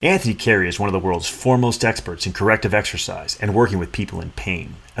Anthony Carey is one of the world's foremost experts in corrective exercise and working with people in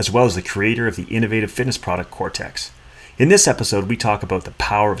pain, as well as the creator of the innovative fitness product Cortex. In this episode, we talk about the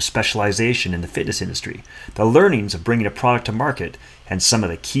power of specialization in the fitness industry, the learnings of bringing a product to market, and some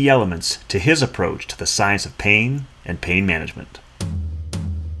of the key elements to his approach to the science of pain and pain management.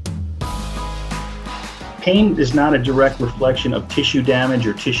 Pain is not a direct reflection of tissue damage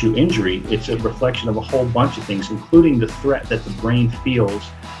or tissue injury. It's a reflection of a whole bunch of things, including the threat that the brain feels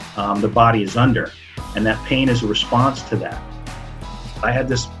the body is under. And that pain is a response to that. I had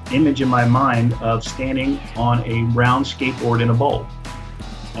this image in my mind of standing on a round skateboard in a bowl,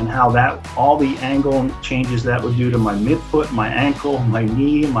 and how that, all the angle changes that would do to my midfoot, my ankle, my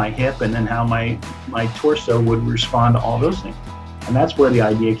knee, my hip, and then how my torso would respond to all those things. And that's where the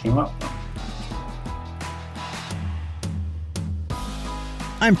idea came up from.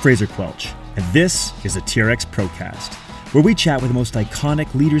 I'm Fraser Quelch, and this is the TRX Procast, where we chat with the most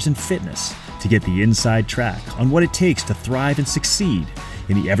iconic leaders in fitness to get the inside track on what it takes to thrive and succeed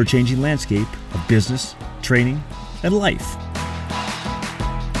in the ever-changing landscape of business, training, and life.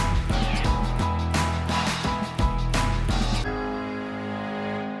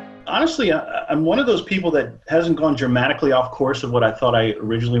 Honestly, I'm one of those people that hasn't gone dramatically off course of what I thought I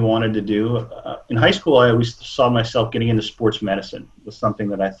originally wanted to do. In high school, I always saw myself getting into sports medicine was something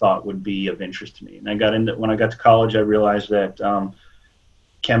that I thought would be of interest to me. And when I got to college, I realized that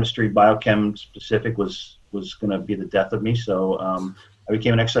chemistry, biochem specific, was going to be the death of me. So I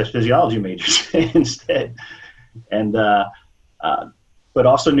became an exercise physiology major instead. And but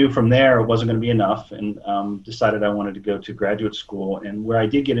also knew from there it wasn't going to be enough, and decided I wanted to go to graduate school, and where I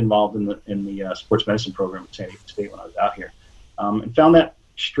did get involved in the sports medicine program at San Diego State when I was out here, and found that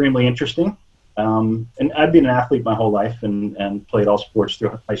extremely interesting. And I'd been an athlete my whole life, and played all sports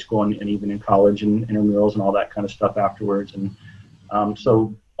through high school and even in college, and intramurals and all that kind of stuff afterwards, and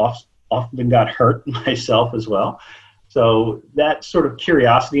so often got hurt myself as well. So that sort of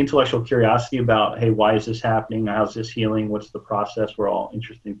curiosity, intellectual curiosity about, hey, why is this happening? How's this healing? What's the process? Were all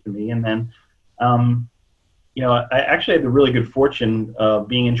interesting to me. And then, I actually had the really good fortune of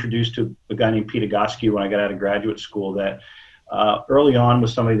being introduced to a guy named Pete Egoscue when I got out of graduate school that early on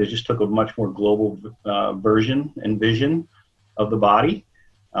was somebody that just took a much more global version and vision of the body.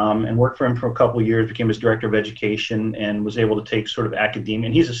 And worked for him for a couple of years, became his director of education, and was able to take sort of academia.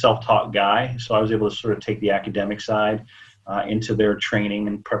 And he's a self-taught guy, so I was able to sort of take the academic side into their training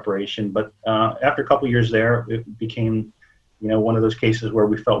and preparation. But after a couple of years there, it became, one of those cases where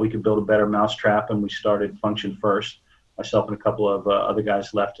we felt we could build a better mousetrap, and we started Function First. Myself and a couple of other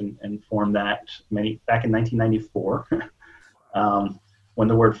guys left and formed that back in 1994. When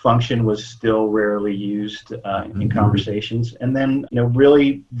the word function was still rarely used in conversations. And then,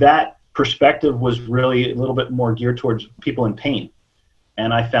 really that perspective was really a little bit more geared towards people in pain.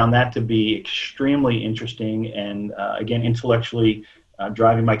 And I found that to be extremely interesting and, again, intellectually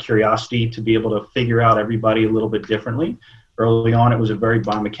driving my curiosity to be able to figure out everybody a little bit differently. Early on, it was a very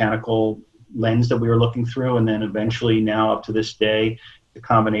biomechanical lens that we were looking through. And then eventually now up to this day, the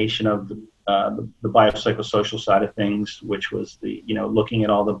combination of the biopsychosocial side of things, which was the, looking at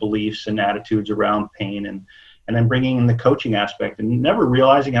all the beliefs and attitudes around pain, and then bringing in the coaching aspect, and never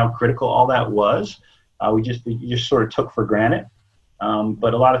realizing how critical all that was. We just sort of took for granted.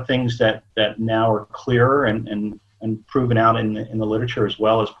 But a lot of things that now are clearer and proven out in the literature as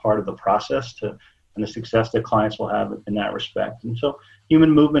well as part of the process and the success that clients will have in that respect. And so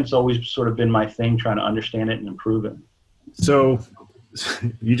human movement's always sort of been my thing, trying to understand it and improve it. So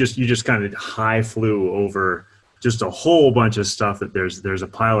you just kind of high flew over just a whole bunch of stuff that there's a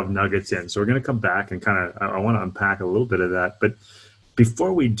pile of nuggets in. So we're going to come back and I want to unpack a little bit of that. But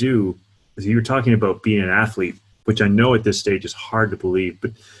before we do, you were talking about being an athlete, which I know at this stage is hard to believe,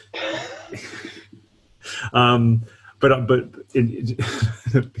 but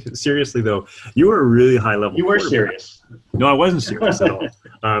seriously though, you were a really high level. You were serious. No, I wasn't serious at all.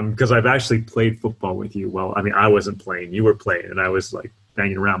 Because I've actually played football with you. Well, I mean, I wasn't playing, you were playing, and I was like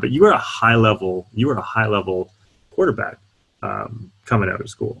banging around. But you were a high level quarterback coming out of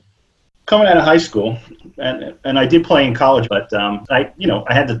school. Coming out of high school, and I did play in college, but I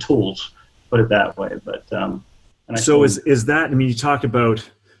had the tools, put it that way. But is that? I mean, you talked about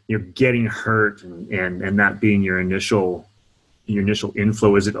getting hurt and that being your initial inflow.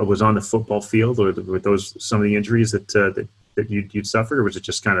 Was on the football field, or were those some of the injuries that you'd suffered, or was it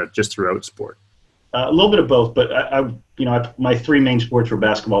just kind of just throughout sport? A little bit of both, but my three main sports were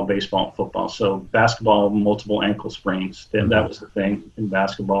basketball, baseball, and football. So basketball, multiple ankle sprains. That was the thing in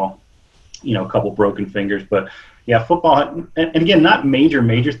basketball. A couple broken fingers, but yeah, football. And again, not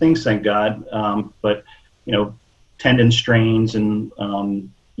major things, thank God. But tendon strains and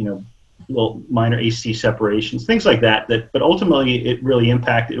little minor AC separations, things like that. But ultimately, it really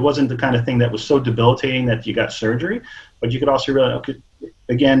impacted. It wasn't the kind of thing that was so debilitating that you got surgery, but you could also realize, okay,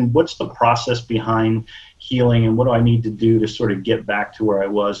 again, what's the process behind healing, and what do I need to do to sort of get back to where I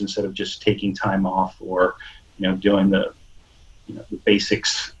was, instead of just taking time off or doing the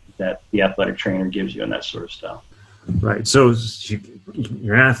basics that the athletic trainer gives you and that sort of stuff. Right. So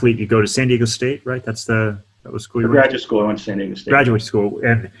you're an athlete. You go to San Diego State, right? That was school. Graduate school. I went to San Diego State. Graduate school,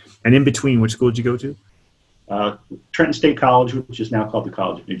 and in between, which school did you go to? Trenton State College, which is now called the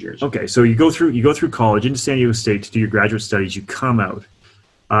College of New Jersey. Okay, so you go through college into San Diego State to do your graduate studies. You come out,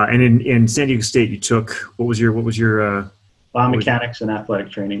 and in San Diego State, you took what was your biomechanics and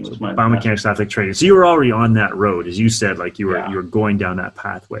athletic training was my biomechanics and athletic training. So you were already on that road, as you said, like you were going down that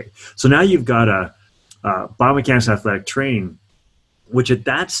pathway. So now you've got a biomechanics and athletic training, which at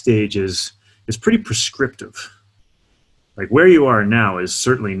that stage is pretty prescriptive. Like where you are now is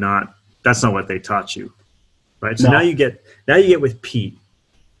certainly not. That's not what they taught you, right? So now you get with Pete,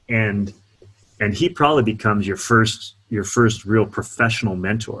 and he probably becomes your first real professional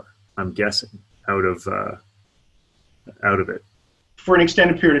mentor, I'm guessing, out of it. For an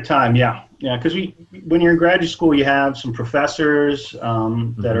extended period of time, yeah, because when you're in graduate school, you have some professors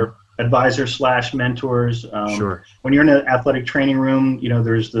that are advisors / mentors. Sure. When you're in an athletic training room,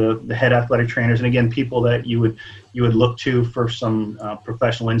 there's the head athletic trainers, and again, people that you would look to for some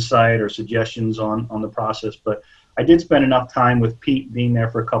professional insight or suggestions on the process. But I did spend enough time with Pete, being there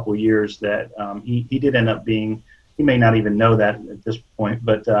for a couple of years, that he did end up being. He may not even know that at this point,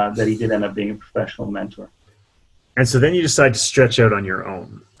 but that he did end up being a professional mentor. And so then you decide to stretch out on your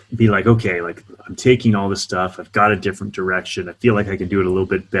own. Be like, okay, like I'm taking all this stuff. I've got a different direction. I feel like I can do it a little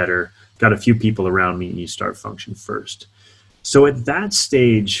bit better. Got a few people around me, and you start Function First. So at that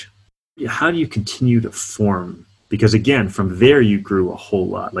stage, how do you continue to form? Because again, from there you grew a whole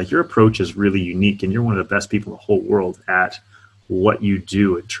lot. Like your approach is really unique, and you're one of the best people in the whole world at what you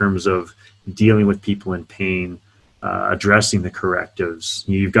do in terms of dealing with people in pain, addressing the correctives.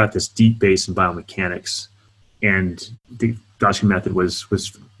 You've got this deep base in biomechanics, and the Gottschalk method was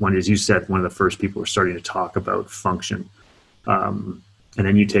one, as you said, one of the first people were starting to talk about function. And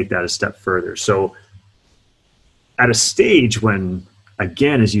then you take that a step further. So at a stage when,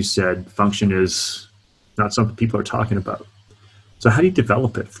 again, as you said, function is not something people are talking about. So how do you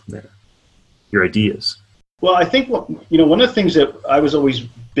develop it from there? Your ideas? Well, I think one of the things that I was always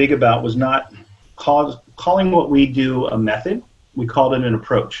big about was not calling what we do a method. We called it an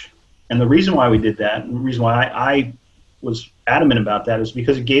approach. And the reason why we did that, and the reason why I was adamant about that, is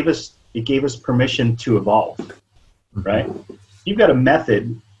because it gave us permission to evolve, right? If you've got a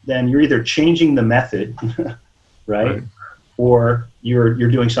method, then you're either changing the method, right? Or you're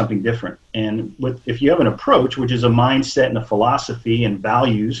doing something different. And if you have an approach, which is a mindset and a philosophy and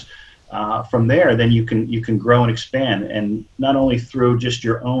values, from there, then you can grow and expand, and not only through just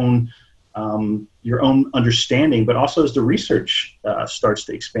your own understanding, but also as the research starts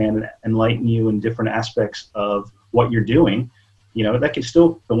to expand and enlighten you in different aspects of what you're doing, that can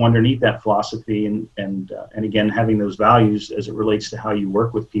still go underneath that philosophy and again, having those values as it relates to how you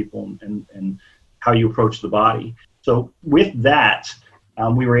work with people and how you approach the body. So with that,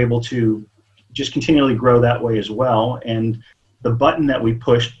 we were able to just continually grow that way as well. And the button that we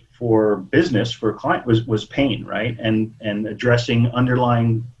pushed for business for a client was pain, right? And addressing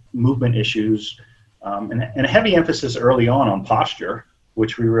underlying movement issues, and a heavy emphasis early on posture,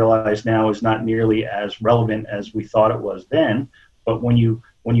 which we realize now is not nearly as relevant as we thought it was then. But when you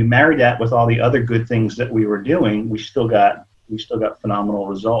marry that with all the other good things that we were doing, we still got phenomenal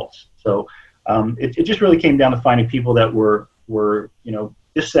results. So it just really came down to finding people that were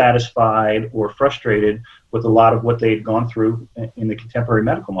dissatisfied or frustrated with a lot of what they'd gone through in the contemporary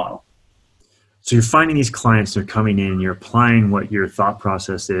medical model. So you're finding these clients, they're coming in, you're applying what your thought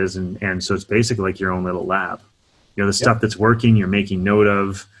process is, and so it's basically like your own little lab. The stuff that's working, you're making note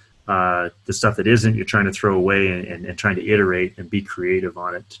of. The stuff that isn't, you're trying to throw away and trying to iterate and be creative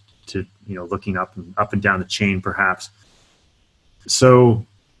on it to looking up and down the chain perhaps. So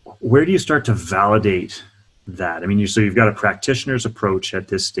where do you start to validate that? I mean, so you've got a practitioner's approach at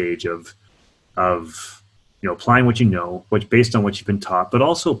this stage of applying what you know, based on what you've been taught, but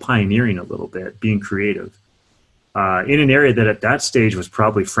also pioneering a little bit, being creative in an area that at that stage was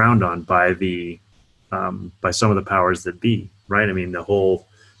probably frowned on by some of the powers that be, right? I mean,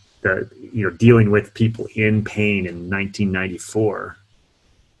 dealing with people in pain in 1994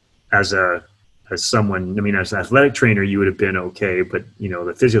 as someone, I mean, as an athletic trainer, you would have been okay, but the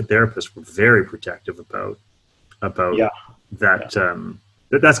physiotherapists were very protective about that.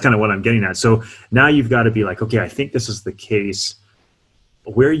 That's kind of what I'm getting at. So now you've got to be like, okay, I think this is the case.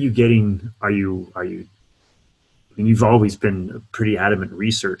 where are you getting, and you've always been a pretty adamant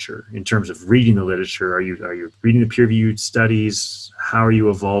researcher in terms of reading the literature. Are you reading the peer-reviewed studies? How are you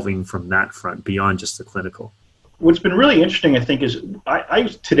evolving from that front beyond just the clinical? What's been really interesting, I think, is I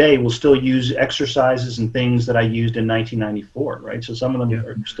today will still use exercises and things that I used in 1994, right? So some of them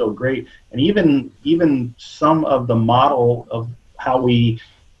are still great, and even some of the model of how we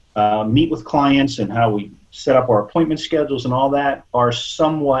meet with clients and how we set up our appointment schedules and all that are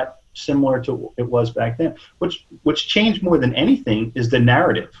somewhat similar to what it was back then. What's changed more than anything is the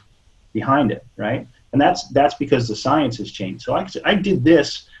narrative behind it, right? And that's because the science has changed. So I did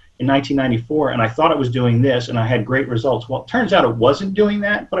this in 1994, and I thought I was doing this, and I had great results. Well, it turns out it wasn't doing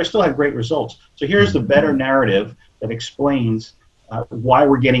that, but I still had great results. So here's the better narrative that explains why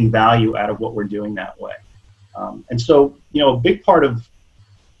we're getting value out of what we're doing that way. And so, a big part of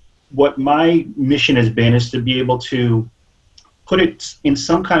what my mission has been is to be able to put it in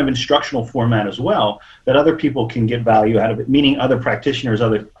some kind of instructional format as well, that other people can get value out of it, meaning other practitioners,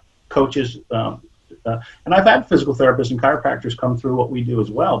 other coaches, and I've had physical therapists and chiropractors come through what we do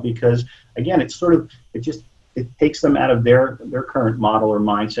as well, because again, it takes them out of their current model or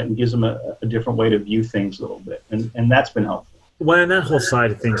mindset and gives them a different way to view things a little bit, and that's been helpful. Well, and that whole side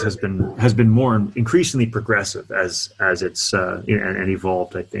of things has been more increasingly progressive as it's and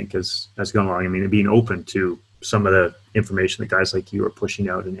evolved, I think, as gone along. I mean, being open to some of the information that guys like you are pushing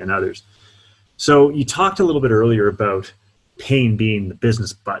out and others. So you talked a little bit earlier about pain being the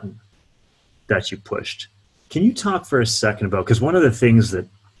business button that you pushed. Can you talk for a second about, because one of the things that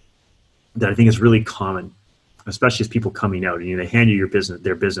I think is really common, especially as people coming out, and they hand you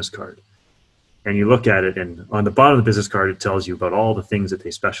their business card, and you look at it, and on the bottom of the business card, it tells you about all the things that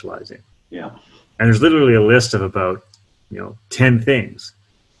they specialize in. Yeah. And there's literally a list of about 10 things.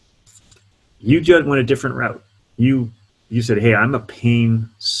 You just went a different route. You said, hey, I'm a pain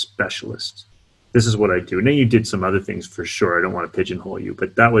specialist. This is what I do. And then you did some other things for sure. I don't want to pigeonhole you,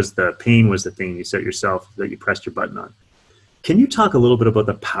 but pain was the thing you set yourself that you pressed your button on. Can you talk a little bit about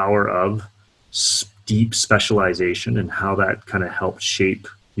the power of deep specialization and how that kind of helped shape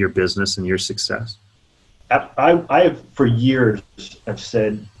your business and your success? I have for years have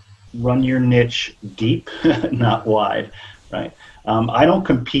said, run your niche deep, not wide, right? I don't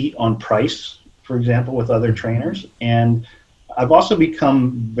compete on price, for example, with other trainers. And I've also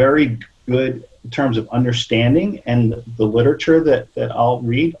become very good in terms of understanding, and the literature that I'll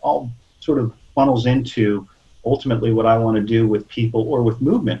read all sort of funnels into ultimately what I want to do with people or with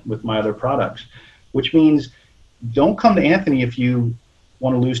movement with my other products, which means don't come to Anthony if you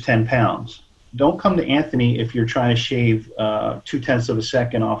want to lose 10 pounds. Don't come to Anthony if you're trying to shave 0.2 of a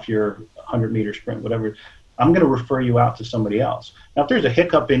second off your 100-meter sprint, whatever. I'm going to refer you out to somebody else. Now, if there's a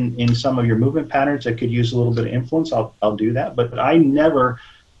hiccup in some of your movement patterns that could use a little bit of influence, I'll do that. But I never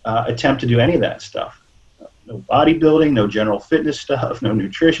attempt to do any of that stuff. No bodybuilding, no general fitness stuff, no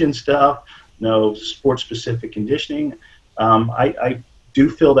nutrition stuff, no sport-specific conditioning. I do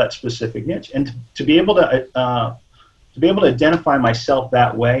fill that specific niche, and to be able to identify myself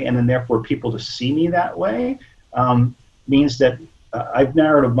that way, and then therefore people to see me that way, means that I've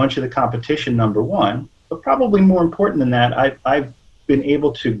narrowed a bunch of the competition, number one. But probably more important than that, I've been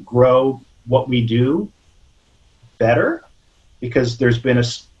able to grow what we do better because there's been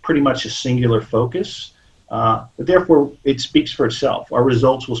pretty much a singular focus. But therefore, it speaks for itself. Our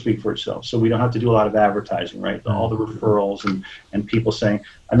results will speak for itself. So we don't have to do a lot of advertising, right? All the referrals and people saying,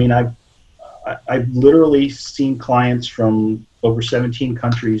 I mean, I've literally seen clients from over 17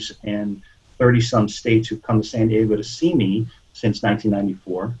 countries and 30-some states who've come to San Diego to see me since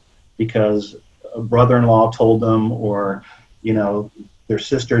 1994 because a brother-in-law told them, or, their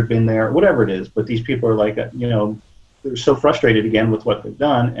sister had been there, whatever it is. But these people are like, they're so frustrated again with what they've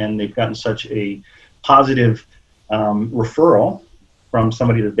done, and they've gotten such a positive referral from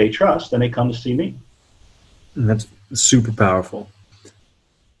somebody that they trust, and they come to see me. And that's super powerful.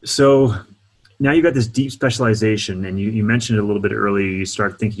 So now you've got this deep specialization, and you mentioned it a little bit earlier. You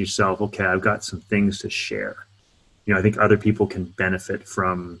start thinking to yourself, okay, I've got some things to share. I think other people can benefit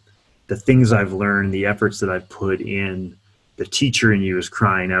from the things I've learned, the efforts that I've put in. The teacher in you is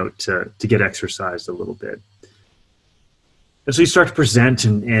crying out to get exercised a little bit. And so you start to present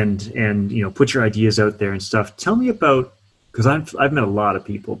and put your ideas out there and stuff. Tell me about, because I've met a lot of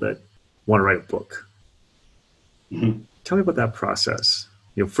people that want to write a book. Mm-hmm. Tell me about that process.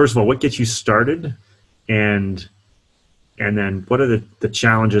 First of all, what gets you started, and then what are the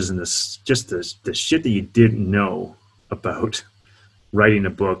challenges and the shit that you didn't know about writing a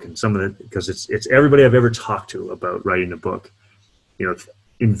book, and some of it, because it's everybody I've ever talked to about writing a book.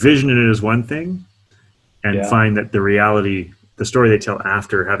 Envisioning it as one thing, and find that the reality the story they tell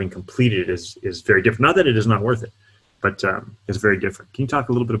after having completed it is very different. Not that it is not worth it, but it's very different. Can you talk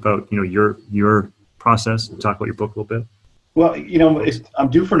a little bit about your process and talk about your book a little bit? Well, I'm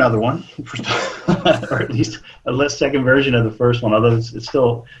due for another one, or at least a less second version of the first one, although it's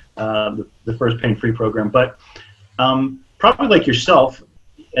still the first pain-free program. But probably like yourself,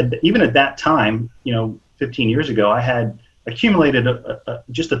 even at that time, 15 years ago, I had accumulated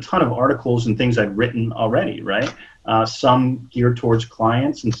just a ton of articles and things I'd written already, right? Some geared towards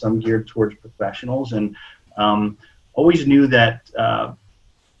clients and some geared towards professionals, and always knew that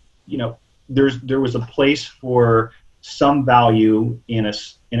there was a place for some value in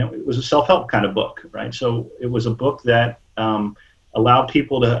it was a self-help kind of book, right? So it was a book that allowed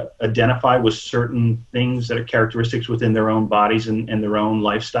people to identify with certain things that are characteristics within their own bodies and their own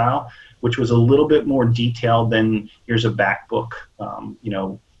lifestyle, which was a little bit more detailed than here's a back book,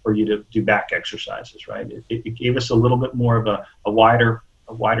 for you to do back exercises, right? It gave us a little bit more of a wider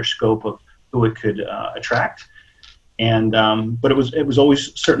scope of who it could attract, and but it was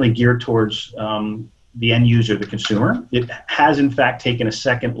always certainly geared towards the end user, the consumer. It has in fact taken a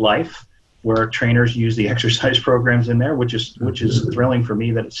second life where trainers use the exercise programs in there, which is thrilling for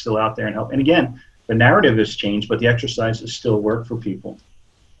me that it's still out there and help. And again, the narrative has changed, but the exercises still work for people.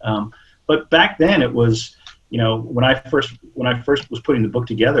 But back then it was, when I first was putting the book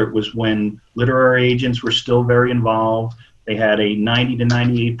together, it was when literary agents were still very involved. They had a 90 to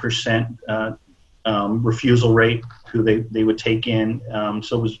 98% refusal rate who they would take in.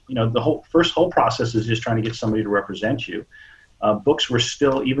 So it was, the whole process is just trying to get somebody to represent you. Books were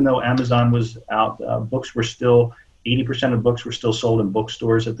still, even though Amazon was out, books were still, 80% of books were still sold in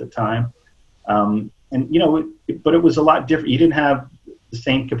bookstores at the time. But it was a lot different. You didn't have the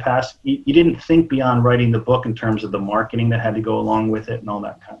same capacity. You didn't think beyond writing the book in terms of the marketing that had to go along with it and all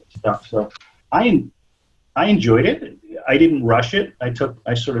that kind of stuff. So I enjoyed it. I didn't rush it. I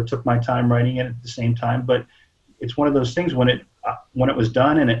sort of took my time writing it at the same time, but it's one of those things when it was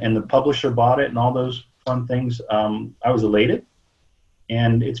done and the publisher bought it and all those fun things, I was elated,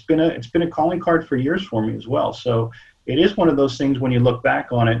 and it's been a calling card for years for me as well. So it is one of those things when you look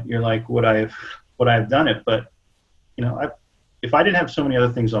back on it, you're like, would I have done it? But if I didn't have so many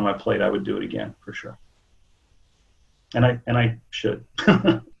other things on my plate, I would do it again for sure. And I should.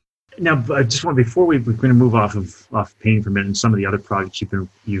 Now, I just want before we're going to move off pain for a minute and some of the other projects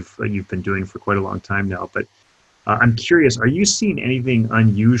you've been doing for quite a long time now. But I'm curious, are you seeing anything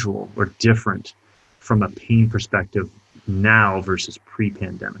unusual or different from a pain perspective now versus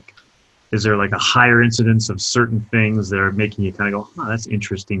pre-pandemic? Is there like a higher incidence of certain things that are making you kind of go, that's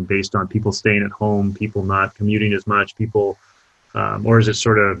interesting, based on people staying at home, people not commuting as much, people, or is it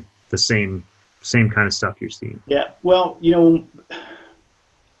sort of the same kind of stuff you're seeing? Yeah, well,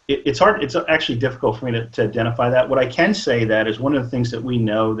 it's hard. It's actually difficult for me to identify that. What I can say that is one of the things that we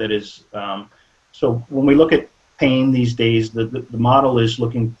know that is, so when we look at pain these days, the model is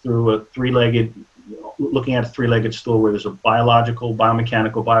looking at a three-legged stool where there's a biological,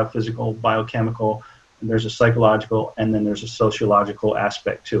 biomechanical, biophysical, biochemical, and there's a psychological, and then there's a sociological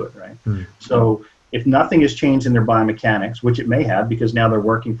aspect to it, right? Mm-hmm. So if nothing has changed in their biomechanics, which it may have because now they're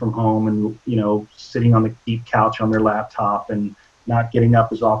working from home and, sitting on the deep couch on their laptop and not getting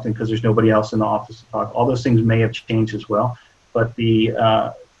up as often because there's nobody else in the office to talk. All those things may have changed as well, but the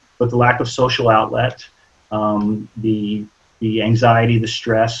lack of social outlet, the anxiety, the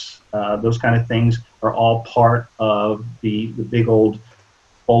stress, those kind of things are all part of the big old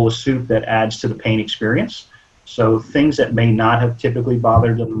bowl of soup that adds to the pain experience. So things that may not have typically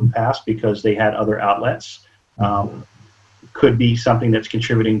bothered them in the past because they had other outlets could be something that's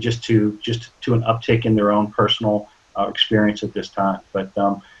contributing just to an uptick in their own personal experience at this time. But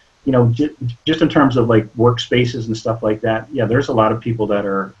just in terms of like workspaces and stuff like that, yeah, there's a lot of people that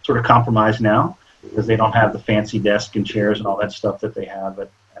are sort of compromised now because they don't have the fancy desk and chairs and all that stuff that they have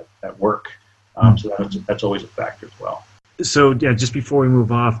at work. So that's always a factor as well. So yeah, just before we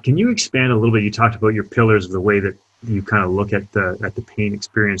move off, can you expand a little bit? You talked about your pillars of the way that you kind of look at the pain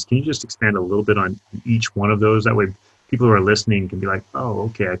experience. Can you just expand a little bit on each one of those? That way people who are listening can be like, oh,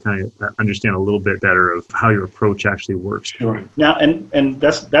 okay, I kind of understand a little bit better of how your approach actually works. Sure. Now, and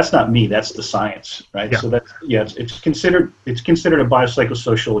that's not me. That's the science, right? Yeah. So it's considered a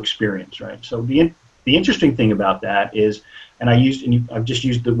biopsychosocial experience, right? So the interesting thing about that is, and I've just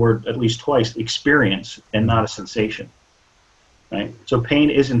used the word at least twice, experience and not a sensation, right? So pain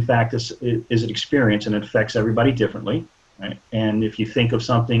is in fact is an experience and it affects everybody differently, right? And if you think of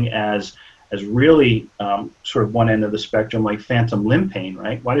something as really sort of one end of the spectrum, like phantom limb pain,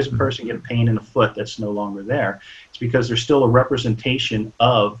 right? Why does a person get a pain in a foot that's no longer there? It's because there's still a representation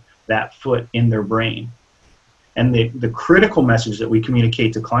of that foot in their brain. And the critical message that we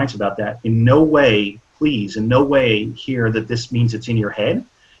communicate to clients about that, in no way, please, in no way hear that this means it's in your head.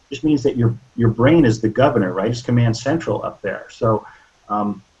 It just means that your brain is the governor, right? It's command central up there. So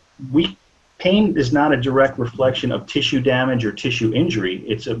pain is not a direct reflection of tissue damage or tissue injury.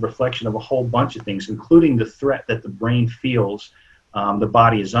 It's a reflection of a whole bunch of things, including the threat that the brain feels the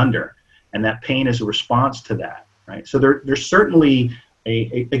body is under. And that pain is a response to that, right? So there's certainly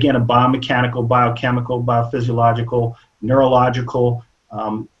a biomechanical, biochemical, biophysiological, neurological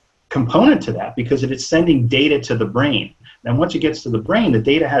component to that, because it is sending data to the brain. And once it gets to the brain, the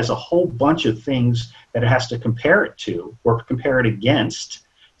data has a whole bunch of things that it has to compare it to or compare it against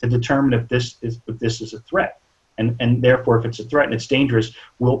to determine if this is a threat. And therefore, if it's a threat and it's dangerous,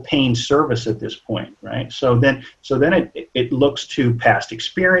 will pain serve us at this point, right? So then it looks to past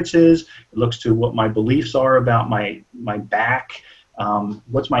experiences. It looks to what my beliefs are about my back.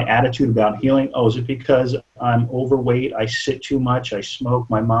 What's my attitude about healing? Oh, is it because I'm overweight? I sit too much. I smoke.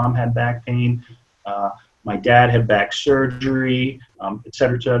 My mom had back pain. My dad had back surgery, et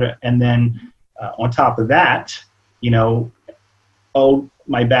cetera, et cetera. And then on top of that, oh,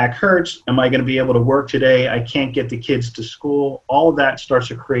 my back hurts. Am I going to be able to work today? I can't get the kids to school. All of that starts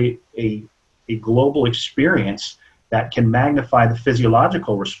to create a global experience that can magnify the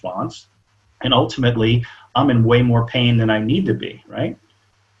physiological response. And ultimately, I'm in way more pain than I need to be, right?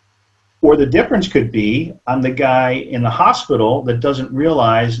 Or the difference could be I'm the guy in the hospital that doesn't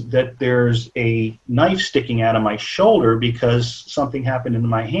realize that there's a knife sticking out of my shoulder because something happened in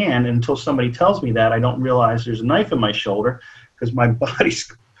my hand. And until somebody tells me that, I don't realize there's a knife in my shoulder because my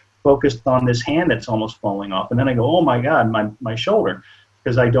body's focused on this hand that's almost falling off. And then I go, oh my God, my shoulder,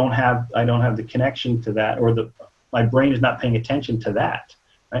 because I don't have the connection to that, or my brain is not paying attention to that,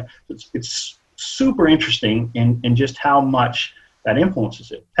 right? It's super interesting in just how much that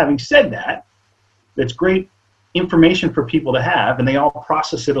influences it. Having said that, that's great information for people to have, and they all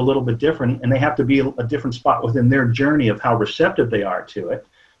process it a little bit different, and they have to be a different spot within their journey of how receptive they are to it.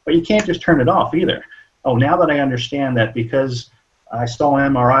 But you can't just turn it off either. Oh, now that I understand that because I saw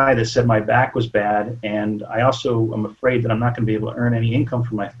an MRI that said my back was bad, and I also am afraid that I'm not going to be able to earn any income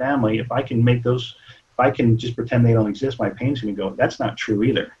for my family, if I can just pretend they don't exist, my pain's going to go. That's not true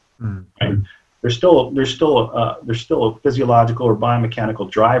either. Mm-hmm. Right? There's still a physiological or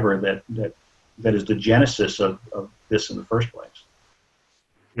biomechanical driver that is the genesis of this in the first place.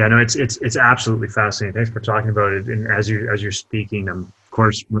 Yeah, no, it's absolutely fascinating. Thanks for talking about it. And as you're speaking, I'm of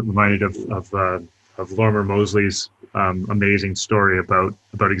course reminded of Lorimer Moseley's amazing story about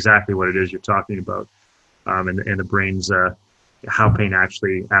exactly what it is you're talking about, and the brain's how pain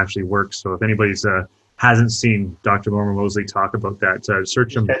actually works. So if anybody's hasn't seen Dr. Lorimer Moseley talk about that,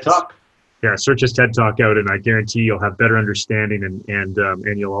 search him. TED Talk. Yeah, search his TED Talk out, and I guarantee you'll have better understanding,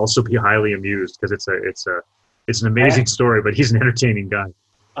 and you'll also be highly amused, because it's an amazing story. But he's an entertaining guy.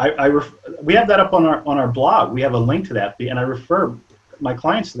 We have that up on our blog. We have a link to that, and I refer my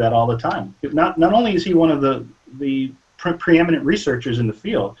clients to that all the time. Not only is he one of the preeminent researchers in the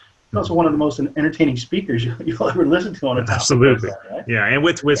field, he's also one of the most entertaining speakers you'll ever listen to on a topic. Absolutely, like that, right? Yeah, and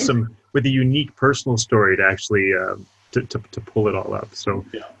with a unique personal story to actually to pull it all up. So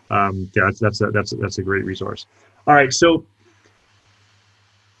that's a great resource. All right, so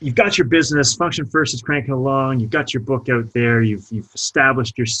you've got your business, Function First is cranking along. You've got your book out there. You've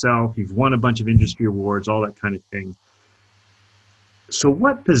established yourself. You've won a bunch of industry awards, all that kind of thing. So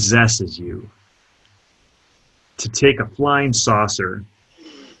what possesses you to take a flying saucer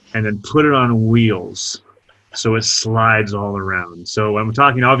and then put it on wheels so it slides all around? So I'm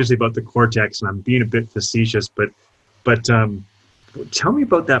talking obviously about the Cortex, and I'm being a bit facetious, but tell me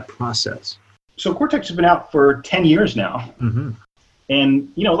about that process. So Cortex has been out for 10 years now. Mm-hmm.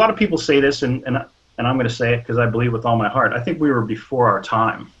 And, a lot of people say this, and I'm going to say it because I believe with all my heart. I think we were before our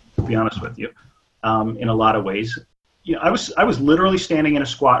time, to be honest with you, in a lot of ways. I was literally standing in a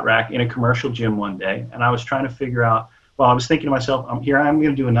squat rack in a commercial gym one day, and I was trying to figure out, I was thinking to myself, I'm going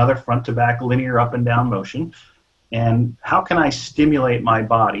to do another front to back linear up and down motion. And how can I stimulate my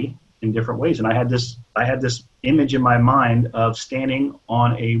body in different ways? And I had this image in my mind of standing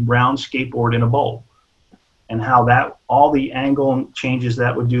on a round skateboard in a bowl, and how all the angle changes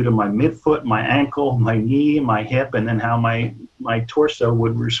that would do to my midfoot, my ankle, my knee, my hip, and then how my torso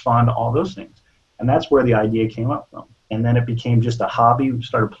would respond to all those things. And that's where the idea came up from. And then it became just a hobby. We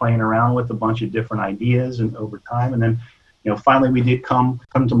started playing around with a bunch of different ideas, and over time, and then, finally we did come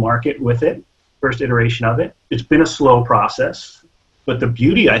to market with it, first iteration of it. It's been a slow process, but the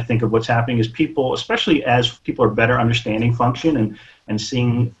beauty, I think, of what's happening is people, especially as people are better understanding function and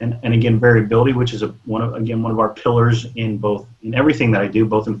seeing, and again, variability, which is one of our pillars in everything that I do,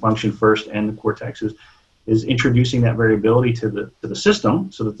 both in Function First and the Cortex, is introducing that variability to the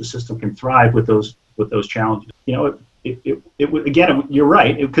system so that the system can thrive with those challenges. You know, it would, again, you're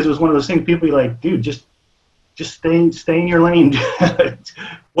right, because it was one of those things people be like, dude, just stay in your lane.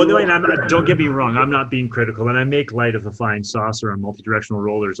 Well, no, and don't get me wrong, I'm not being critical, and I make light of the flying saucer on multi-directional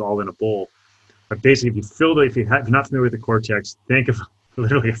rollers all in a bowl. But basically, if you're not familiar with the Cortex, think of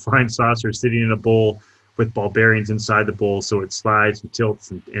literally a flying saucer sitting in a bowl with ball bearings inside the bowl, so it slides and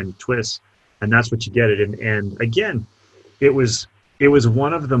tilts and twists, and that's what you get it. And again, it was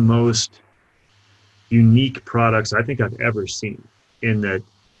one of the most unique products I think I've ever seen. In that,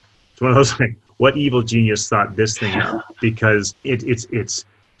 it's one of those like, what evil genius thought this thing up? Because it's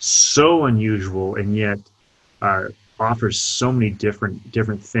so unusual and yet offers so many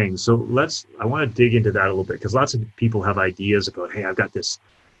different things. So I want to dig into that a little bit, because lots of people have ideas about, hey, I've got this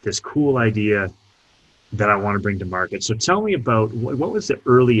cool idea that I want to bring to market. So tell me about what was the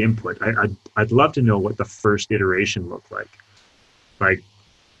early input? I'd love to know what the first iteration looked like. Like,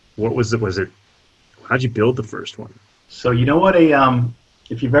 what was it? How'd you build the first one? So you know what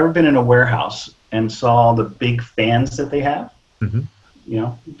if you've ever been in a warehouse and saw the big fans that they have, mm-hmm. you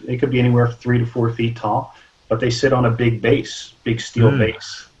know, they could be anywhere 3 to 4 feet tall, but they sit on a big base, big steel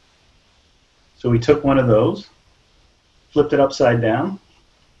base. So we took one of those, flipped it upside down,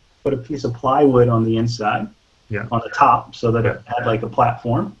 put a piece of plywood on the inside, on the top, so that it had like a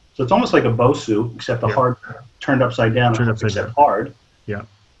platform. So it's almost like a Bosu, except hard turned upside down, hard. Yeah.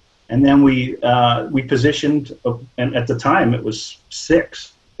 And then we positioned, and at the time it was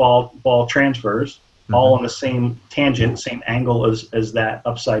 6 ball transfers, all on the same tangent, same angle as that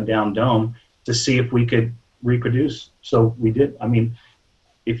upside down dome, to see if we could reproduce. So we did. I mean,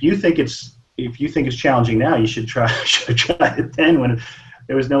 if you think it's challenging now, you should try it then, when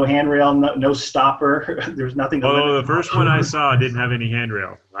there was no handrail, no stopper. There was nothing. The first one I saw didn't have any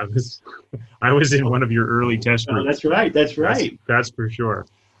handrail. I was in one of your early test groups. That's right. That's for sure.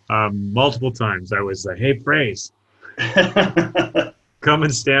 Multiple times I was like, hey, Praise, come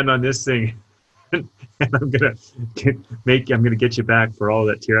and stand on this thing, and I'm gonna get you back for all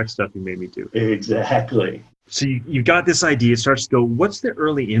that T-Rex stuff you made me do. Exactly. So you got this idea. It starts to go. What's the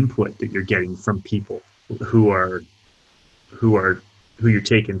early input that you're getting from people who you're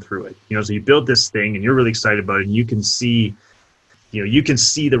taking through it? You know, so you build this thing and you're really excited about it, and you can see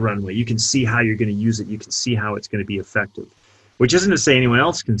the runway, you can see how you're going to use it, you can see how it's going to be effective. Which isn't to say anyone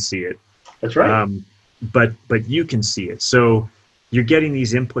else can see it. That's right. But you can see it. So you're getting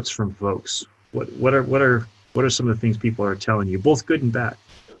these inputs from folks. What are some of the things people are telling you, both good and bad?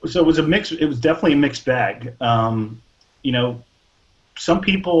 So it was a mix. It was definitely a mixed bag. You know, some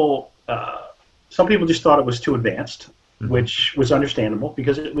people just thought it was too advanced, which was understandable,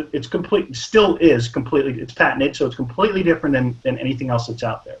 because it's complete. Still is completely. It's patented, so it's completely different than anything else that's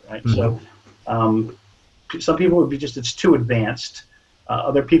out there, right? So. Some people would be it's too advanced.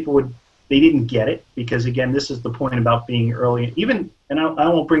 Other people they didn't get it, because again, this is the point about being early. And I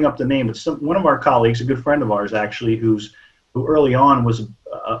won't bring up the name, but one of our colleagues, a good friend of ours actually, who early on was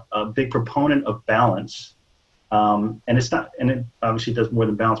a big proponent of balance. And it obviously does more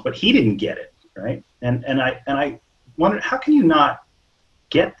than balance, but he didn't get it, right? And I wondered, how can you not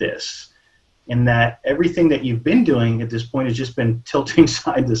get this? In that everything that you've been doing at this point has just been tilting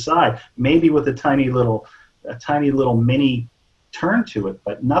side to side, maybe with a tiny little mini turn to it,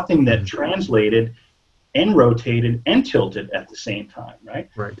 but nothing that translated and rotated and tilted at the same time, right?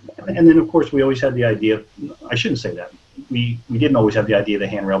 Right. And then, of course, we always had the idea. I shouldn't say that. We didn't always have the idea of the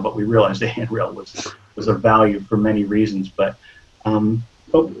handrail, but we realized the handrail was of value for many reasons. But then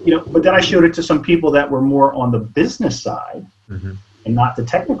I showed it to some people that were more on the business side. Mm-hmm. And not the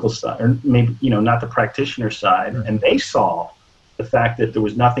technical side, or maybe, not the practitioner side. And they saw the fact that there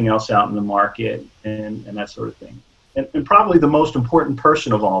was nothing else out in the market and that sort of thing. And probably the most important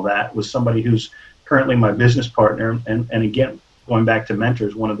person of all that was somebody who's currently my business partner. And again, going back to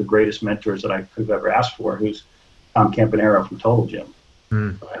mentors, one of the greatest mentors that I could have ever asked for, who's Tom Campanaro from Total Gym.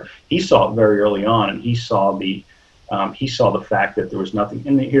 He saw it very early on, and he saw the fact that there was nothing.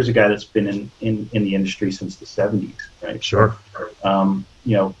 And here's a guy that's been in the industry since the 70s, right? Sure.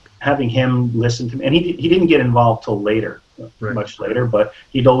 Having him listen to me, and he didn't get involved till later, much later, but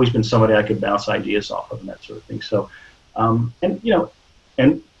he'd always been somebody I could bounce ideas off of and that sort of thing. So,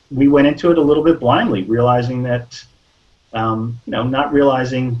 and we went into it a little bit blindly, realizing that, not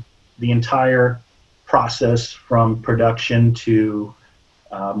realizing the entire process from production to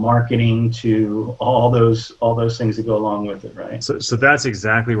marketing to all those things that go along with it, right? So that's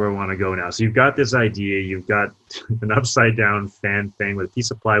exactly where I want to go now. So you've got this idea, you've got an upside down fan thing with a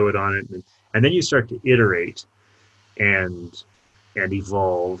piece of plywood on it, and then you start to iterate and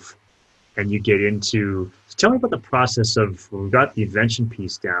evolve. and you get into, tell me about the process of, well, we've got the invention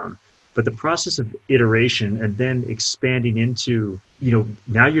piece down, but the process of iteration and then expanding into,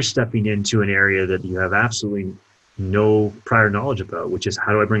 now you're stepping into an area that you have absolutely no prior knowledge about, which is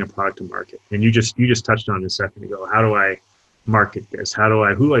how do I bring a product to market? And you just touched on it a second ago. How do I market this? Who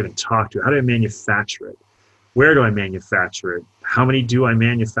do I even talk to? How do I manufacture it? Where do I manufacture it? How many do I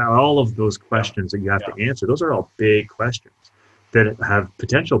manufacture? All of those questions that you have to answer, those are all big questions that have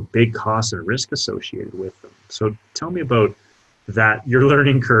potential big costs and risk associated with them. So tell me about that, your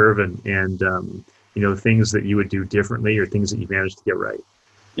learning curve and things that you would do differently or things that you managed to get right.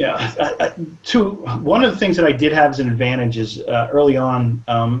 Yeah, one of the things that I did have as an advantage is early on,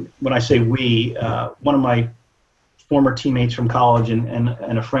 when I say we, one of my former teammates from college and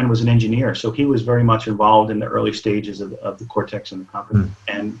a friend was an engineer, so he was very much involved in the early stages of the Cortex and the company.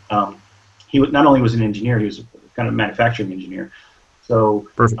 And he not only was an engineer, he was a kind of manufacturing engineer. So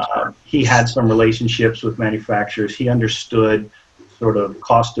he had some relationships with manufacturers. He understood sort of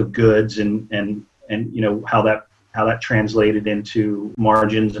cost of goods and how that translated into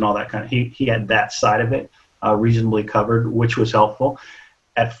margins and all that kind of. He had that side of it reasonably covered, which was helpful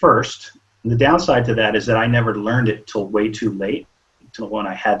at first. And the downside to that is that I never learned it till way too late, till when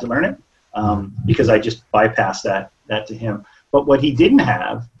I had to learn it, because I just bypassed that to him. But what he didn't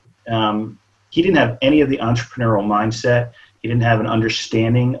have any of the entrepreneurial mindset. He didn't have an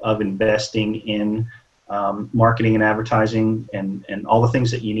understanding of investing in marketing and advertising and all the things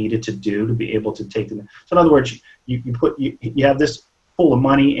that you needed to do to be able to take them. So in other words, you have this full of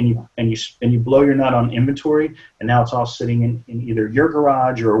money and you blow your nut on inventory, and now it's all sitting in either your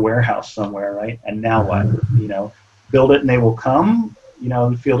garage or a warehouse somewhere, right? And now what? Build it and they will come, in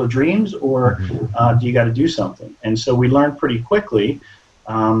the field of dreams, or do you got to do something? And so we learned pretty quickly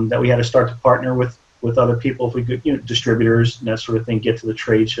that we had to start to partner with other people if we could, distributors and that sort of thing, get to the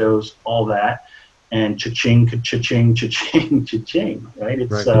trade shows, all that, and cha-ching, cha-ching, cha-ching, cha-ching, right?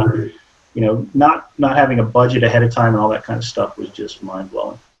 It's, not having a budget ahead of time and all that kind of stuff was just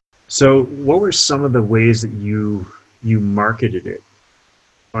mind-blowing. So what were some of the ways that you marketed it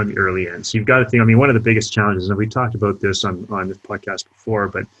on the early end? So you've got to think, one of the biggest challenges, and we talked about this on this podcast before,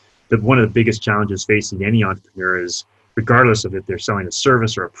 but one of the biggest challenges facing any entrepreneur is, regardless of if they're selling a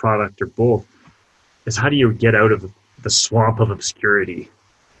service or a product or both, is how do you get out of the swamp of obscurity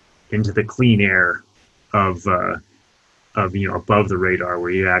into the clean air of above the radar,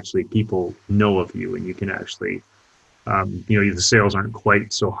 where people know of you and you can actually, the sales aren't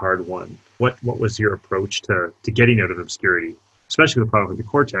quite so hard won. What was your approach to getting out of obscurity, especially with a product like the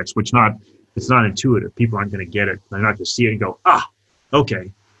Cortex, which it's not intuitive. People aren't going to get it. They're not going to see it and go,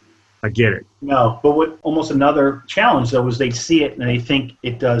 okay, I get it. No, but what almost another challenge though was they see it and they think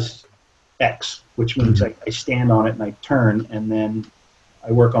it does X, which means I stand on it and I turn and then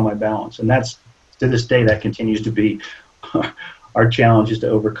I work on my balance. And that's, to this day, that continues to be our challenge, is to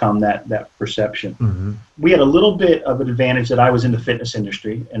overcome that perception. We had a little bit of an advantage that I was in the fitness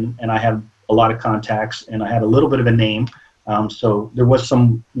industry and I had a lot of contacts and I had a little bit of a name. So there was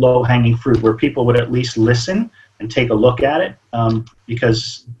some low-hanging fruit where people would at least listen and take a look at it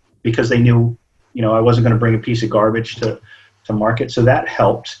because they knew, I wasn't going to bring a piece of garbage to market. So that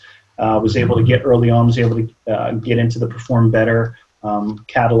helped. Was able to get early on, was able to get into the Perform Better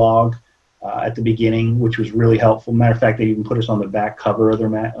catalog at the beginning, which was really helpful. Matter of fact, they even put us on the back cover of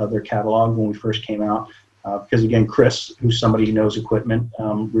their catalog when we first came out. Because again, Chris, who's somebody who knows equipment,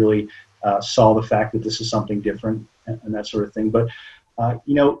 really saw the fact that this is something different and that sort of thing. But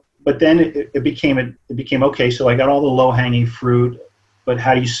but then it became okay. So I got all the low hanging fruit, but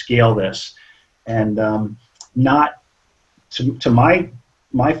how do you scale this? And not to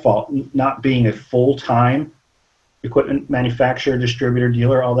my fault, not being a full-time equipment manufacturer, distributor,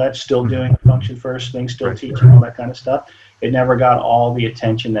 dealer, all that, still doing function first thing, still teaching, all that kind of stuff. It never got all the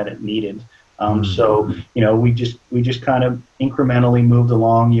attention that it needed. So, we just kind of incrementally moved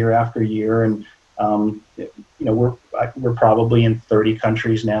along year after year. And, we're probably in 30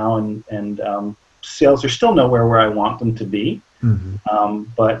 countries now and sales are still nowhere where I want them to be.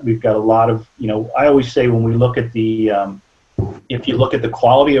 But we've got a lot of, I always say when we look at if you look at the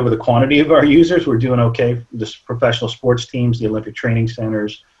quality over the quantity of our users, we're doing okay. The professional sports teams, the Olympic training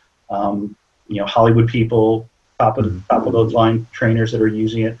centers, Hollywood people, top of those line trainers that are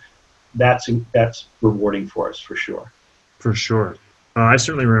using it. That's rewarding for us for sure. For sure. I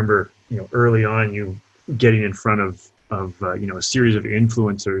certainly remember, early on you getting in front of a series of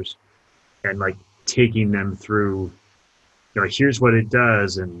influencers and like taking them through, here's what it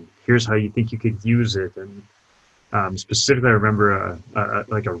does and here's how you think you could use it. And specifically, I remember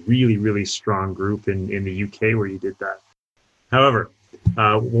like a really, really strong group in the UK where you did that. However,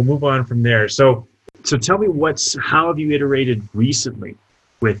 we'll move on from there. So tell me how have you iterated recently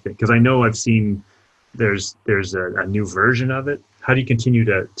with it? Because I know I've seen there's a new version of it. How do you continue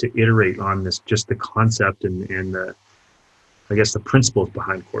to iterate on this, just the concept and the, I guess, the principles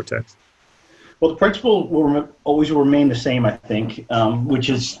behind Cortex? Well, the principle will always remain the same, I think, which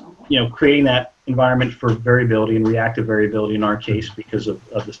is, creating that environment for variability and reactive variability in our case because of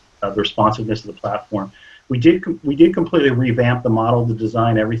the responsiveness of the platform. We did completely revamp the model, the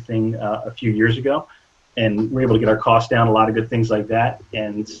design, everything a few years ago, and we were able to get our costs down, a lot of good things like that.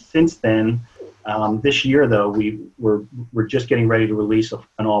 And since then, this year though, we're just getting ready to release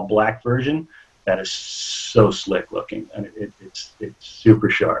an all black version that is so slick looking, and it's super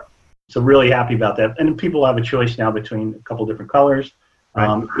sharp. So really happy about that. And people have a choice now between a couple different colors.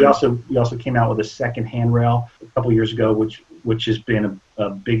 Right. We also came out with a second handrail a couple years ago, which has been a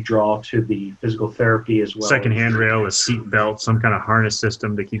big draw to the physical therapy as well. Second handrail, a seat belt, some kind of harness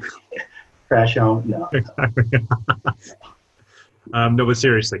system to keep crash home. No. No, but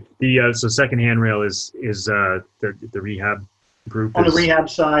seriously, so second handrail is the rehab group on the rehab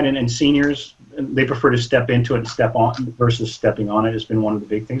side, and seniors, they prefer to step into it and step on versus stepping on it. Has been one of the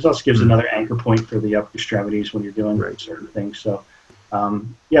big things. Also gives another anchor point for the upper extremities when you're doing certain things. So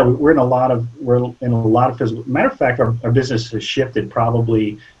we're in a lot of physical. Matter of fact, our business has shifted.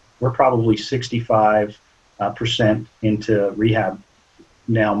 We're probably 65% into rehab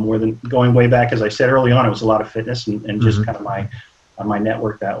now, more than going way back. As I said early on, it was a lot of fitness and just kind of my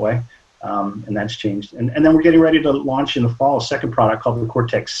network that way. And that's changed. And then we're getting ready to launch in the fall a second product called the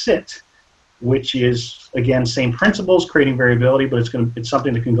Cortex Sit, which is, again, same principles, creating variability, but it's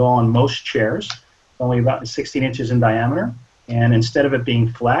something that can go on most chairs, only about 16 inches in diameter. And instead of it being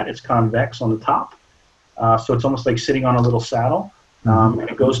flat, it's convex on the top. So it's almost like sitting on a little saddle. And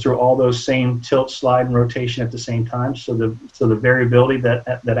it goes through all those same tilt, slide, and rotation at the same time. So the variability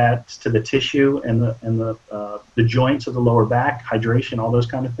that adds to the tissue and the joints of the lower back, hydration, all those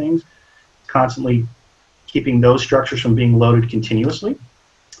kind of things, constantly keeping those structures from being loaded continuously.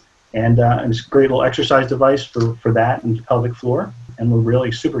 And it's a great little exercise device for that and pelvic floor. And we're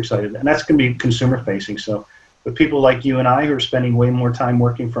really super excited. And that's going to be consumer facing. So with people like you and I who are spending way more time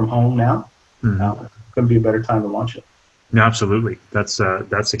working from home now, couldn't be a better time to launch it. No, absolutely. That's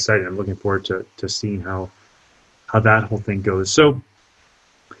exciting. I'm looking forward to seeing how that whole thing goes. So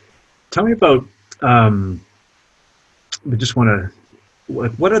tell me about, I just want to,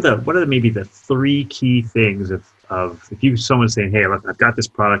 what are maybe the three key things of if someone's saying, hey, look, I've got this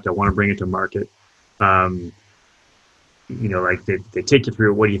product, I want to bring it to market, like they take you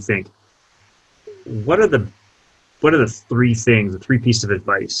through it, what do you think? What are the three things, the three pieces of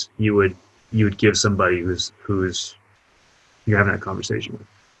advice you would give somebody who's you're having that conversation with?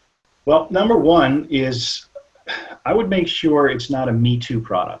 Well, number one is I would make sure it's not a Me Too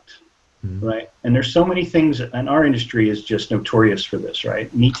product. Right. And there's so many things, and our industry is just notorious for this,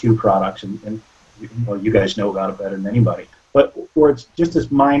 right? Me Too products, and you guys know about it better than anybody. Or it's just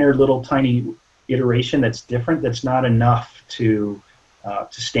this minor little tiny iteration that's different, that's not enough to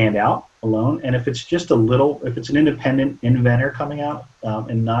stand out alone. And if it's just if it's an independent inventor coming out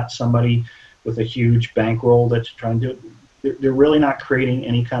and not somebody with a huge bankroll that's trying to do it, they're really not creating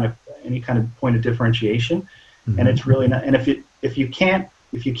any kind of point of differentiation. And it's really not. And if you can't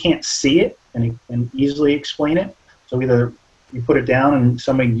see it and easily explain it, so either you put it down and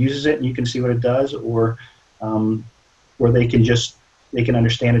somebody uses it and you can see what it does, or they can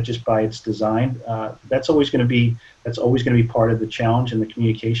understand it just by its design. That's always going to be part of the challenge and the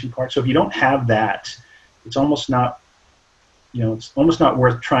communication part. So if you don't have that, it's almost not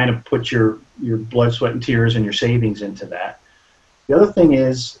worth trying to put your blood, sweat, and tears and your savings into that. The other thing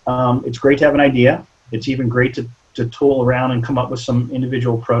is, it's great to have an idea. It's even great to tool around and come up with some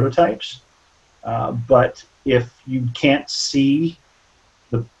individual prototypes. But if you can't see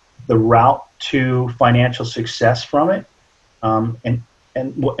the route to financial success from it, and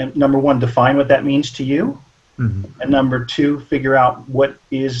number one, define what that means to you. And number two, figure out what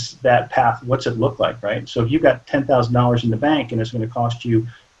is that path, what's it look like, right? So if you've got $10,000 in the bank and it's going to cost you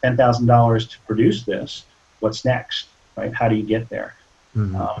 $10,000 to produce this, what's next, right? How do you get there?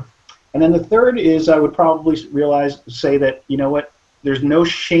 And then the third is I would probably say that, you know what, there's no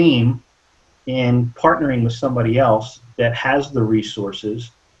shame in partnering with somebody else that has the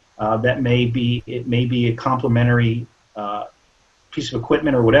resources. It may be a complementary piece of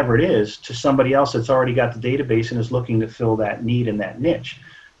equipment or whatever it is to somebody else that's already got the database and is looking to fill that need in that niche.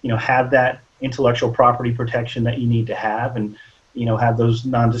 Have that intellectual property protection that you need to have, and have those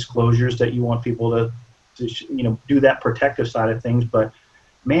non-disclosures that you want people to do that protective side of things. But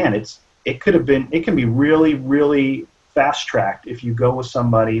man, it can be really, really fast-tracked if you go with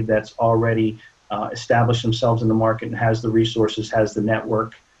somebody that's already established themselves in the market and has the resources, has the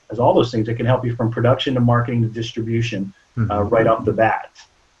network, has all those things that can help you from production to marketing to distribution right off the bat.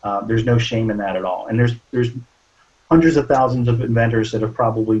 There's no shame in that at all. And there's hundreds of thousands of inventors that have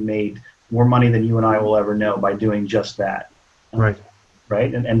probably made more money than you and I will ever know by doing just that. Right.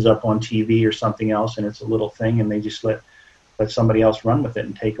 Right? And ends up on TV or something else, and it's a little thing, and they just let somebody else run with it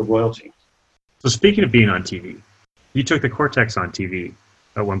and take a royalty. So speaking of being on TV, you took the Cortex on TV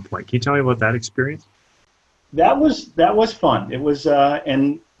at one point. Can you tell me about that experience? That was fun. It was,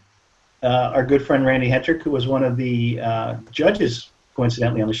 and our good friend Randy Hetrick, who was one of the judges,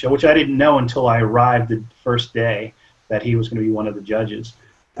 coincidentally, on the show, which I didn't know until I arrived the first day that he was going to be one of the judges.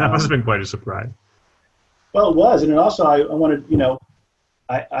 That must have been quite a surprise. Well, it was, and also I wanted,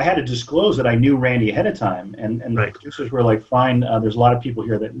 I had to disclose that I knew Randy ahead of time, and right. The producers were like, fine, there's a lot of people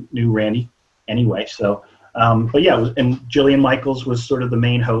here that knew Randy anyway, so, but yeah, and Jillian Michaels was sort of the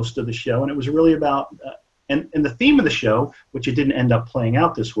main host of the show, and it was really about, and the theme of the show, which it didn't end up playing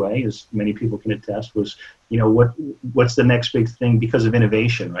out this way, as many people can attest, was, what's the next big thing because of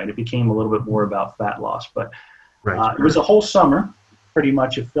innovation, right? It became a little bit more about fat loss, but right. It was a whole summer, pretty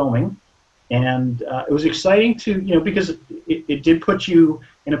much, of filming. And it was exciting to, because it did put you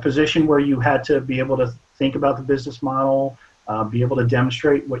in a position where you had to be able to think about the business model, be able to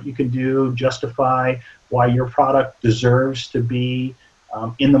demonstrate what you can do, justify why your product deserves to be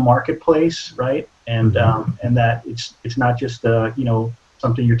in the marketplace, right? And and that it's not just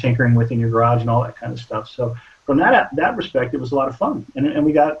something you're tinkering with in your garage and all that kind of stuff. So from that perspective, it was a lot of fun, and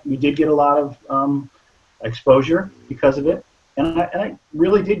we did get a lot of exposure because of it. And I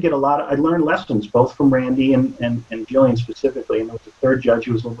really did get I learned lessons both from Randy and Jillian specifically. And there was a third judge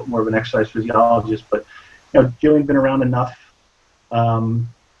who was a little bit more of an exercise physiologist. But, Jillian's been around enough in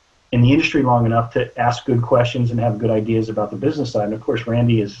the industry long enough to ask good questions and have good ideas about the business side. And, of course,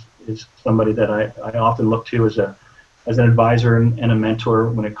 Randy is somebody that I often look to as an advisor and a mentor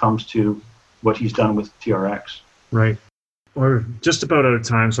when it comes to what he's done with TRX. Right. We're just about out of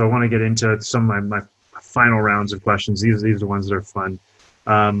time, so I want to get into some of my final rounds of questions. These are the ones that are fun.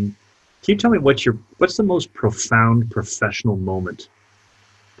 Can you tell me what's the most profound professional moment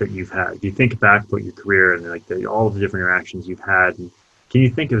that you've had? Do you think back about your career and all of the different interactions you've had? And can you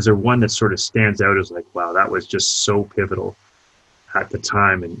think, is there one that sort of stands out as like, wow, that was just so pivotal at the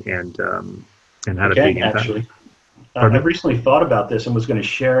time and had a big impact? Actually, I've recently thought about this and was going to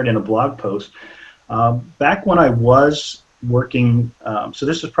share it in a blog post. Back when I was working, so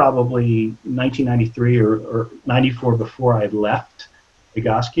this was probably 1993 or 94 before I left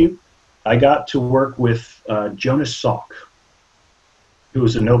Egoscue. I got to work with Jonas Salk, who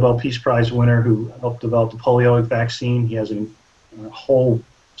was a Nobel Peace Prize winner who helped develop the polio vaccine. He has a whole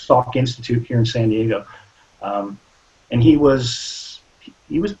Salk Institute here in San Diego. And he was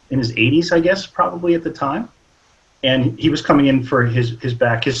in his 80s, I guess, probably at the time. And he was coming in for his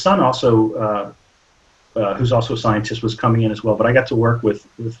back. His son also, who's also a scientist, was coming in as well. But I got to work with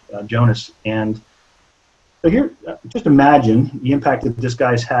Jonas. And so here, just imagine the impact that this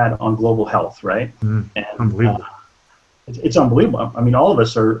guy's had on global health, right? And, unbelievable. It's unbelievable. I mean, all of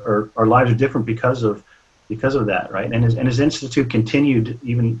us our lives are different because of that, right? And his institute continued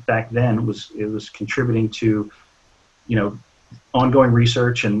even back then. It was contributing to, ongoing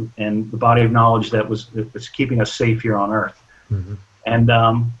research and the body of knowledge that was keeping us safe here on Earth. Mm-hmm.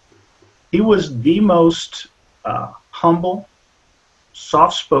 And he was the most humble,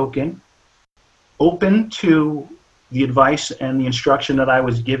 soft-spoken, open to the advice and the instruction that I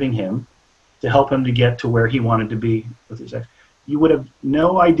was giving him to help him to get to where he wanted to be with his ex. You would have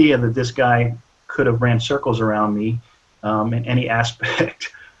no idea that this guy could have ran circles around me in any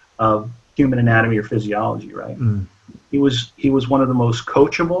aspect of human anatomy or physiology, right? Mm. He was one of the most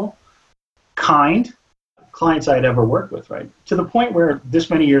coachable, kind clients I'd ever worked with, right? To the point where this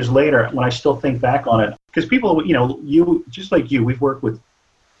many years later, when I still think back on it, because people, you just like you, we've worked with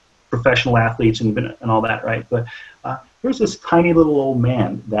professional athletes and all that, right? But here's this tiny little old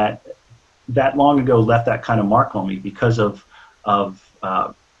man that long ago left that kind of mark on me because of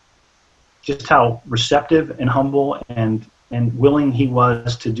just how receptive and humble and willing he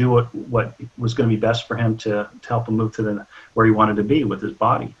was to do what was going to be best for him to help him move to where he wanted to be with his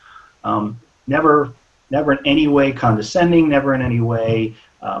body. Never in any way condescending, never in any way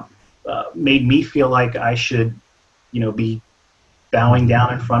made me feel like I should, be bowing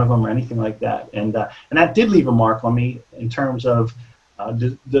down in front of him or anything like that. And that did leave a mark on me in terms of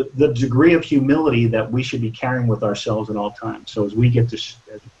the degree of humility that we should be carrying with ourselves at all times. So as we get to,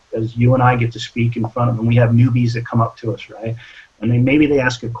 as you and I get to speak in front of them, we have newbies that come up to us, right? And maybe they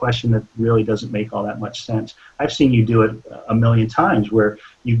ask a question that really doesn't make all that much sense. I've seen you do it a million times where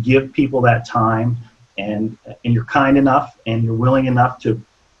you give people that time and you're kind enough and you're willing enough to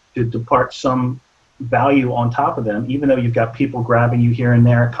depart some value on top of them, even though you've got people grabbing you here and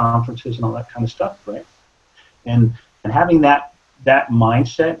there at conferences and all that kind of stuff, right? And having that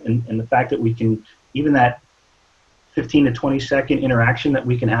mindset and the fact that we can, even that 15 to 20 second interaction that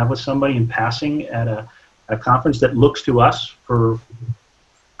we can have with somebody in passing at a conference that looks to us for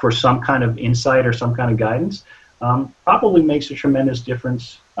some kind of insight or some kind of guidance, probably makes a tremendous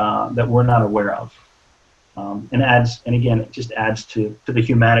difference that we're not aware of. And again, it just adds to the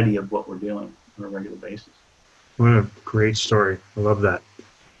humanity of what we're doing on a regular basis. What a great story. I love that.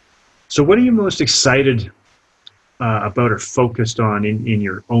 So what are you most excited about or focused on in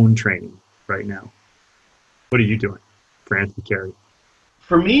your own training right now? What are you doing for Anthony Carey?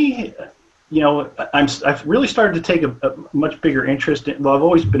 For me, I've really started to take a much bigger interest in, well, I've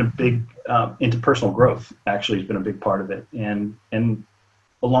always been a big into personal growth, actually has been a big part of it. And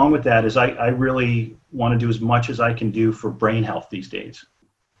along with that is I really want to do as much as I can do for brain health these days.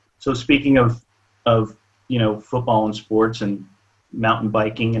 So speaking of football and sports and mountain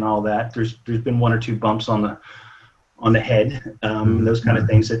biking and all that, there's been one or two bumps on the head, those kind of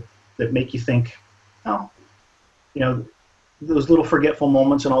things that make you think, those little forgetful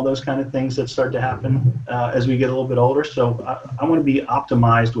moments and all those kind of things that start to happen as we get a little bit older. So I want to be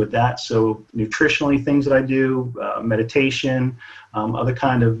optimized with that. So nutritionally, things that I do, meditation, other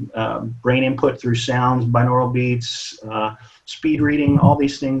kind of brain input through sounds, binaural beats, speed reading, all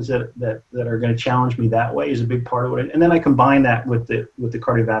these things that are going to challenge me that way is a big part of it. And then I combine that with the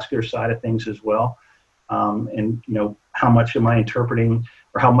cardiovascular side of things as well. And how much am I interpreting,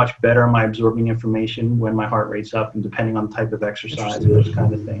 or how much better am I absorbing information when my heart rate's up, and depending on the type of exercise and those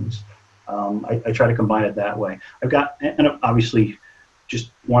kind of things. I try to combine it that way. And obviously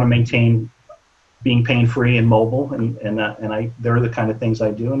just want to maintain being pain-free and mobile, and they're the kind of things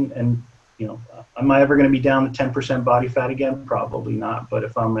I do. And am I ever going to be down to 10% body fat again? Probably not. But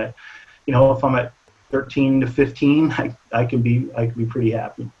if I'm at 13 to 15, I can be pretty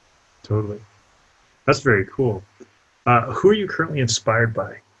happy. Totally. That's very cool. Who are you currently inspired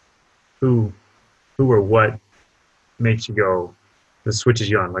by? Who or what makes you go, this switches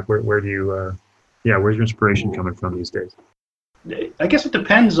you on? Like where do you, where's your inspiration coming from these days? I guess it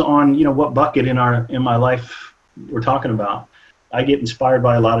depends on, what bucket in my life we're talking about. I get inspired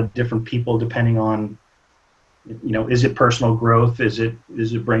by a lot of different people depending on, is it personal growth? Is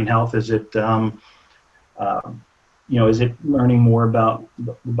it brain health? Is it, is it learning more about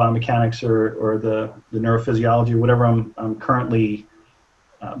the biomechanics or the neurophysiology or whatever I'm currently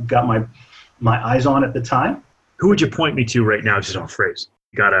got my eyes on at the time? Who would you point me to right now, just on phrase?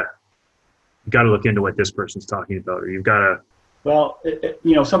 You gotta look into what this person's talking about, or you've gotta. Well,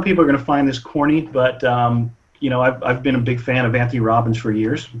 some people are going to find this corny, but I've been a big fan of Anthony Robbins for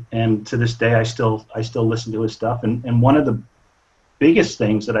years, and to this day I still listen to his stuff. And one of the biggest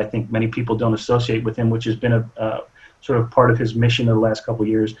things that I think many people don't associate with him, which has been a sort of part of his mission in the last couple of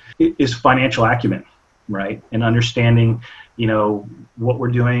years, is financial acumen, right? And understanding, what we're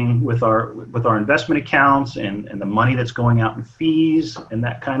doing with our investment accounts and the money that's going out in fees and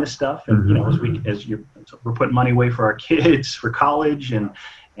that kind of stuff. And we're putting money away for our kids for college and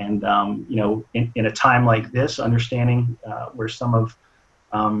in a time like this, understanding where some of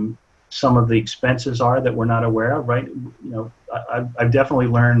the expenses are that we're not aware of, right? I've definitely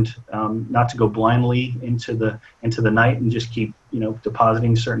learned not to go blindly into the night and just keep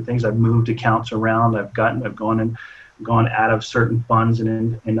depositing certain things. I've moved accounts around. I've gone out of certain funds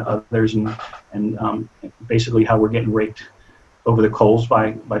and into others, and basically how we're getting raked over the coals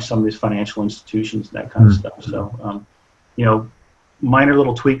by some of these financial institutions, that kind of stuff. So minor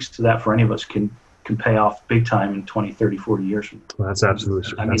little tweaks to that for any of us can pay off big time in 20, 30, 40 years from now. Well, that's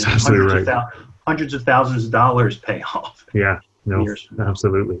absolutely right. Hundreds of thousands of dollars pay off. Yeah, no,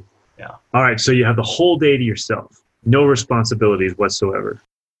 absolutely. Yeah. All right, so you have the whole day to yourself, no responsibilities whatsoever.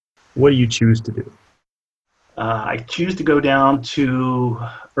 What do you choose to do? I choose to go down to,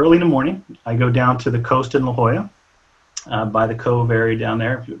 early in the morning, I go down to the coast in La Jolla, by the Cove area down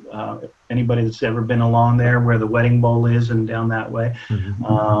there. Anybody that's ever been along there where the Wedding Bowl is and down that way.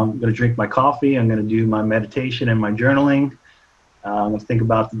 I'm going to drink my coffee. I'm going to do my meditation and my journaling. I'm going to think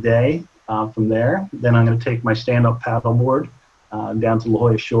about the day from there. Then I'm going to take my stand-up paddleboard down to La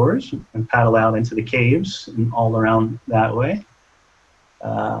Jolla Shores and paddle out into the caves and all around that way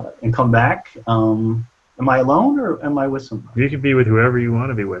and come back. Am I alone or am I with somebody? You can be with whoever you want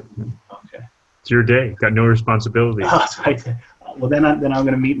to be with. Okay. It's your day. You've got no responsibility. Well, then I'm going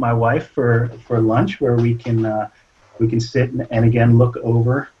to meet my wife for lunch, where we can We can sit and again look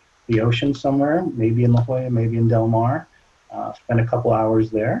over the ocean somewhere, maybe in La Jolla, maybe in Del Mar. Spend a couple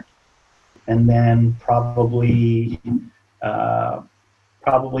hours there, and then probably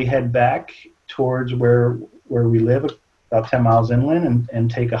head back towards where we live, about 10 miles inland,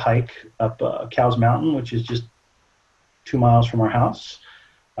 and take a hike up Cowes Mountain, which is just 2 miles from our house,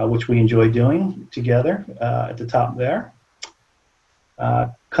 which we enjoy doing together at the top there.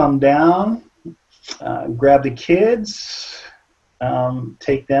 Come down, grab the kids,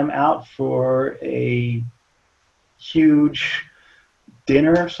 take them out for a huge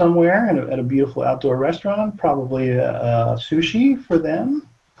dinner somewhere at a beautiful outdoor restaurant, probably sushi for them,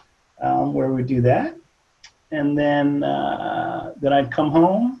 where we do that. And then I'd come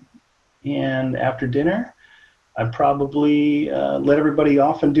home, and after dinner, I'd probably let everybody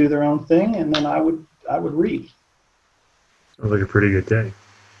off and do their own thing, and then I would read. Sounds like a pretty good day.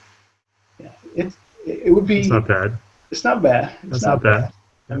 Yeah, it would be. It's not bad. It's not bad. It's not bad.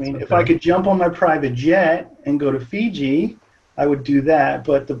 I mean, if I could jump on my private jet and go to Fiji, I would do that.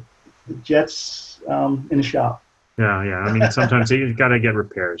 But the jet's in the shop. Yeah. I mean, sometimes you got to get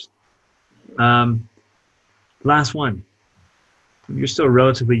repairs. Last one. You're still a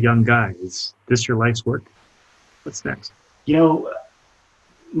relatively young guy. Is this your life's work? What's next? You know,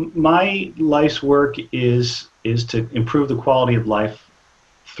 my life's work is to improve the quality of life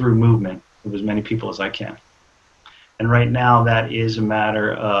through movement of as many people as I can. And right now, that is a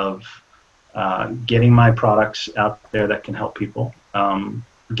matter of getting my products out there that can help people,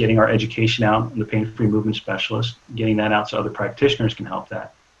 getting our education out, the Pain-Free Movement Specialist, getting that out so other practitioners can help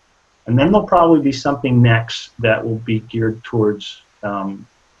that. And then there'll probably be something next that will be geared towards,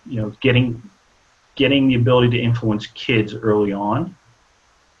 getting the ability to influence kids early on,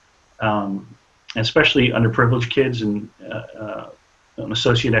 especially underprivileged kids and on a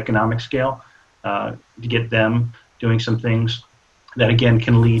socioeconomic scale, to get them doing some things that again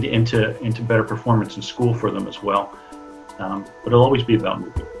can lead into better performance in school for them as well. But it'll always be about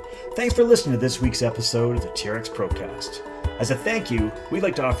movement. Thanks for listening to this week's episode of the TRX Procast. As a thank you, we'd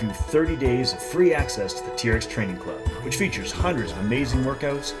like to offer you 30 days of free access to the TRX Training Club, which features hundreds of amazing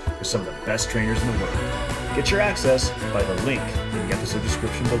workouts with some of the best trainers in the world. Get your access by the link in the episode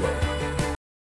description below.